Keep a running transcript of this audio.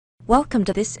Welcome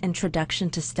to this introduction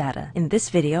to Stata. In this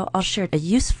video, I'll share a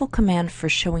useful command for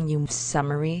showing you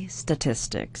summary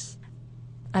statistics.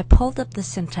 I pulled up the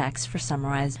syntax for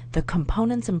summarize. The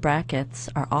components and brackets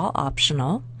are all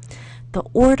optional. The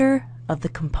order of the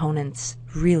components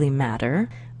really matter.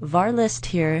 Var list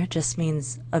here just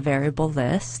means a variable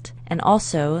list, and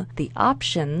also the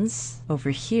options over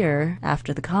here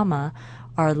after the comma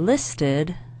are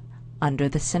listed under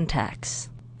the syntax.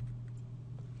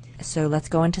 So let's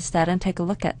go into Stata and take a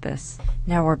look at this.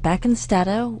 Now we're back in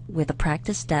Stata with a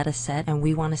practice data set, and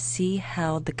we want to see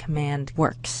how the command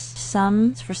works.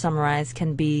 Sums for summarize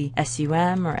can be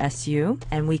sum or su,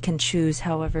 and we can choose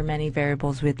however many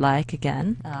variables we'd like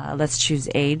again. Let's choose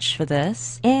age for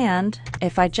this. And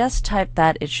if I just type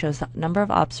that, it shows the number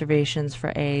of observations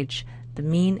for age, the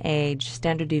mean age,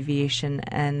 standard deviation,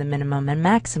 and the minimum and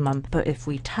maximum. But if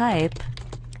we type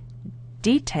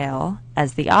detail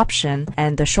as the option,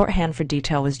 and the shorthand for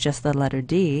detail was just the letter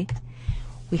D,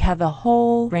 we have a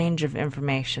whole range of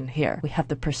information here. We have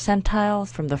the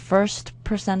percentiles from the first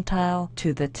percentile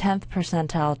to the 10th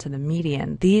percentile to the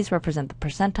median. These represent the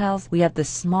percentiles. We have the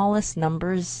smallest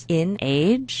numbers in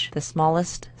age. The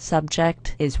smallest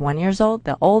subject is 1 year old.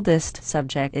 The oldest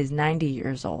subject is 90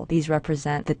 years old. These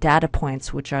represent the data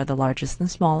points, which are the largest and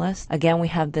smallest. Again, we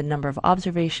have the number of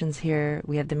observations here.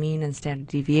 We have the mean and standard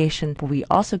deviation, but we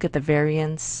also get the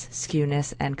variance,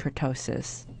 skewness, and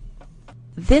kurtosis.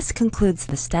 This concludes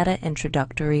the Stata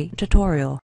introductory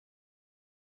tutorial.